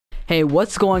Hey,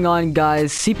 what's going on,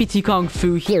 guys?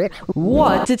 CptKungFu here.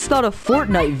 What? It's not a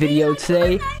Fortnite video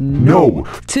today. No!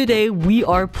 Today, we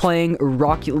are playing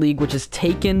Rocket League, which has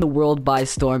taken the world by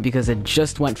storm because it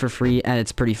just went for free and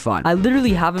it's pretty fun. I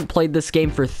literally haven't played this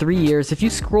game for 3 years. If you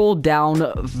scroll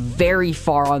down very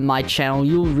far on my channel,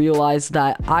 you'll realize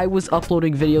that I was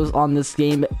uploading videos on this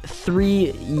game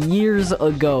 3 years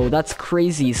ago. That's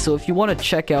crazy. So if you want to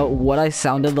check out what I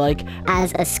sounded like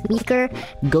as a squeaker,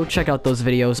 go check out those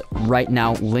videos right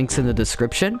now, links in the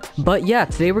description. But yeah,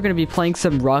 today we're going to be playing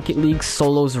some Rocket League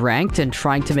solos ranked and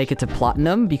trying to make it to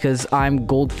platinum because I'm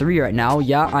gold 3 right now.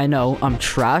 Yeah, I know I'm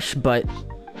trash, but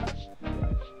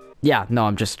yeah, no,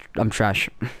 I'm trash.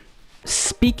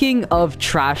 Speaking of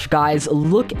trash, guys,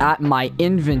 look at my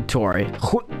inventory.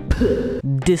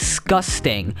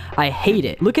 Disgusting. I hate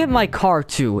it. Look at my car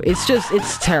too.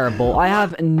 It's terrible. I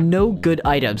have no good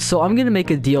items, so I'm gonna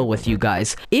make a deal with you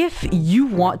guys. If you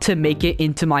want to make it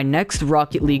into my next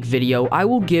Rocket League video, I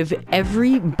will give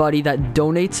everybody that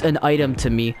donates an item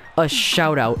to me a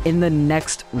shout out in the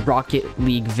next Rocket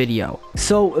League video.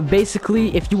 So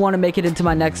basically, if you want to make it into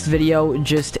my next video,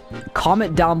 just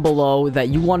comment down below that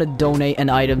you want to donate an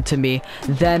item to me,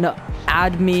 then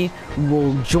add me,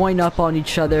 we'll join up on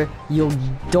each other, you'll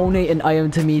donate an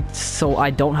item to me so I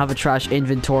don't have a trash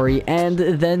inventory, and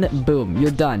then boom,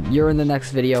 you're done. You're in the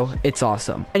next video. It's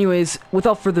awesome. Anyways,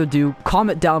 without further ado,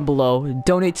 comment down below,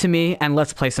 donate to me, and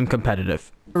let's play some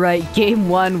competitive. Right, game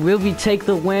 1, will we take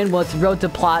the win? Well, it's road to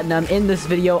platinum. In this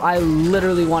video, I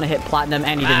literally want to hit platinum,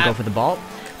 and he didn't go for the ball.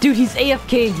 Dude, he's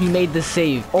AFK and he made the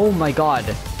save. Oh my god.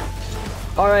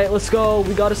 Alright, let's go.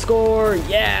 We gotta score.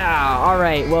 Yeah.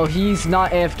 Alright, well, he's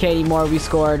not AFK anymore. We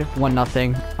scored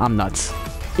 1-0. I'm nuts.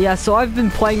 Yeah, so I've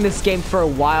been playing this game for a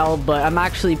while, but I'm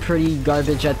actually pretty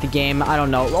garbage at the game. I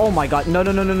don't know. Oh my god. No.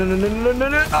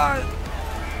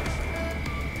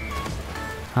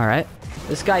 Alright.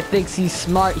 This guy thinks he's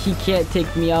smart. He can't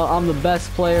take me out. I'm the best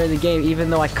player in the game, even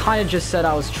though I kind of just said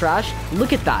I was trash.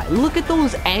 Look at that. Look at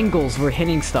those angles we're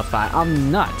hitting stuff at. I'm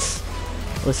nuts.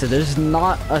 Listen, there's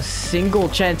not a single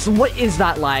chance. What is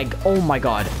that lag? Oh my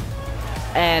god.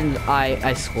 And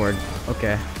I scored.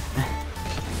 Okay.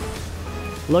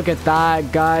 Look at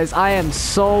that, guys. I am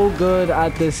so good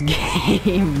at this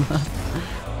game.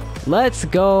 Let's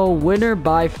go. Winner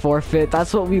by forfeit.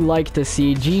 That's what we like to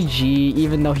see. GG,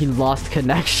 even though he lost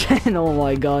connection. Oh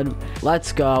my god.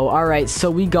 Let's go. Alright, so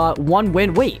we got 1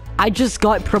 win. Wait, I just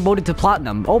got promoted to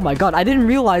platinum. Oh my god, I didn't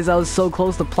realize I was so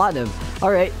close to platinum.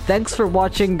 Alright, thanks for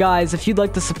watching, guys. If you'd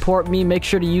like to support me, make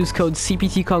sure to use code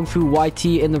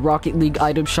CptKungFuYT in the Rocket League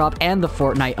item shop and the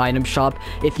Fortnite item shop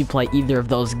if you play either of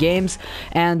those games.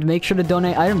 And make sure to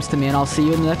donate items to me, and I'll see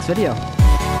you in the next video.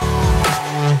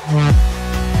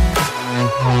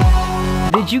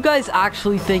 Did you guys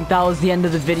actually think that was the end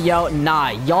of the video? Nah,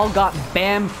 y'all got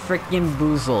bam freaking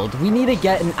boozled. We need to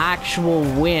get an actual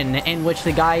win in which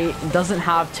the guy doesn't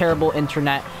have terrible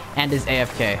internet and is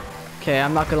AFK. Okay,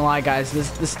 I'm not gonna lie, guys.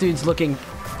 This dude's looking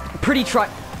pretty I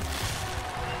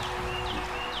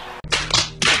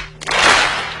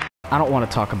don't want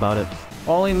to talk about it.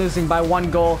 Only losing by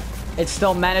 1 goal. It's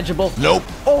still manageable. Nope.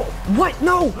 Oh, what?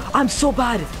 No! I'm so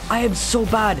bad. I am so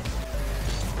bad.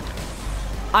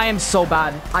 I am so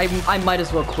bad. I might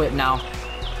as well quit now.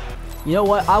 You know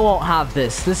what? I won't have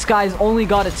this. This guy's only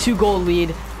got a 2-goal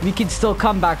lead. We can still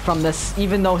come back from this,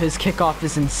 even though his kickoff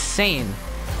is insane.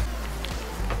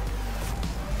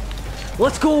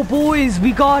 Let's go, boys.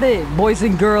 We got it. Boys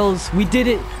and girls, we did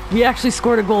it. We actually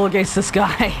scored a goal against this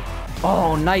guy.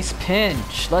 Oh, nice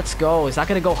pinch. Let's go. Is that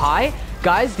going to go high?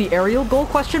 Guys, the aerial goal,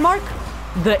 question mark?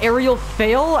 The aerial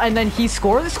fail, and then he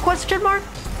scores, question mark?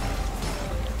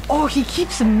 Oh, he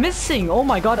keeps missing. Oh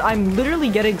my god, I'm literally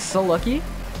getting so lucky.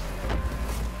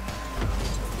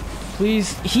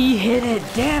 Please, he hit it.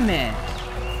 Damn it.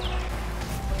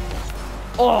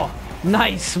 Oh,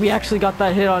 nice. We actually got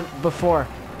that hit on before.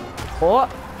 Oh,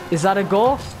 is that a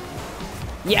goal?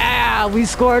 Yeah, we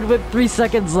scored with 3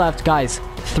 seconds left, guys.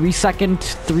 3-second,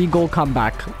 3-goal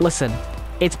comeback. Listen,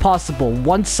 it's possible.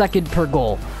 1 second per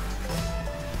goal.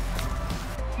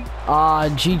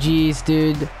 GG's,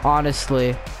 dude.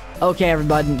 Honestly. Okay,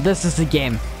 everybody, this is the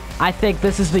game. I think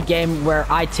this is the game where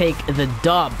I take the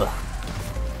dub.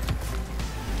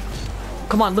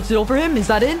 Come on, lift it over him. Is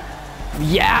that in?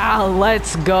 Yeah,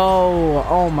 let's go.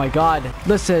 Oh my god.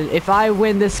 Listen, if I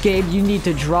win this game, you need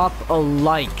to drop a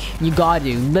like. You got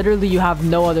to. Literally, you have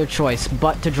no other choice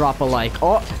but to drop a like.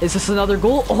 Oh, is this another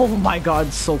goal? Oh my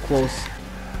god, so close.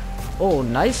 Oh,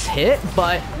 nice hit,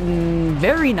 but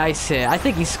very nice hit. I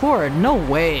think he scored. No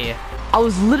way. I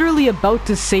was literally about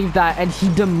to save that and he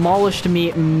demolished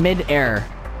me mid-air.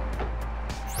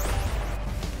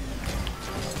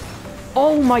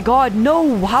 Oh my god,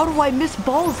 no! How do I miss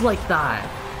balls like that?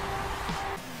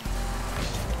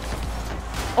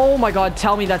 Oh my god,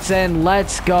 tell me that's in.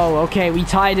 Let's go. Okay, we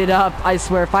tied it up. I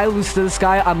swear, if I lose to this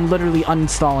guy, I'm literally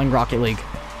uninstalling Rocket League.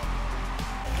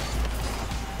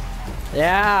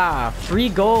 Yeah, free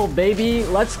goal, baby.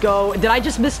 Let's go. Did I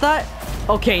just miss that?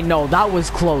 Okay, no, that was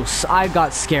close. I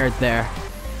got scared there.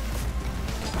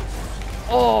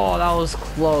 Oh, that was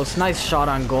close. Nice shot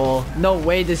on goal. No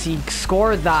way does he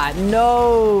score that.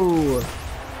 No.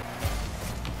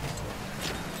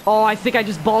 Oh, I think I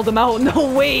just balled him out.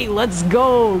 No way. Let's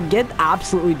go. Get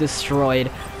absolutely destroyed.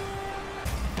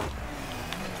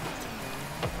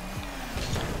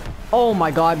 Oh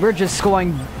my god, we're just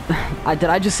scoring. Did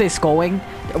I just say scoring?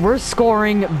 We're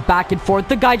scoring back and forth.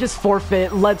 The guy just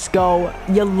forfeit. Let's go.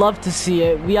 You love to see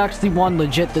it. We actually won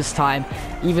legit this time,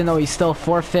 even though he still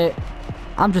forfeit.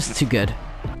 I'm just too good.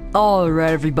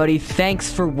 Alright everybody,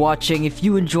 thanks for watching. If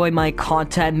you enjoy my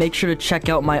content, make sure to check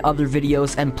out my other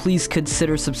videos and please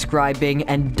consider subscribing,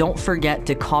 and don't forget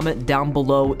to comment down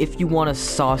below if you want to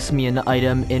sauce me an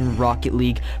item in Rocket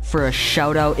League for a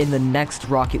shout out in the next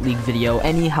Rocket League video.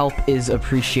 Any help is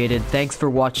appreciated. Thanks for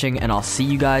watching and I'll see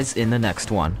you guys in the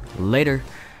next one. Later.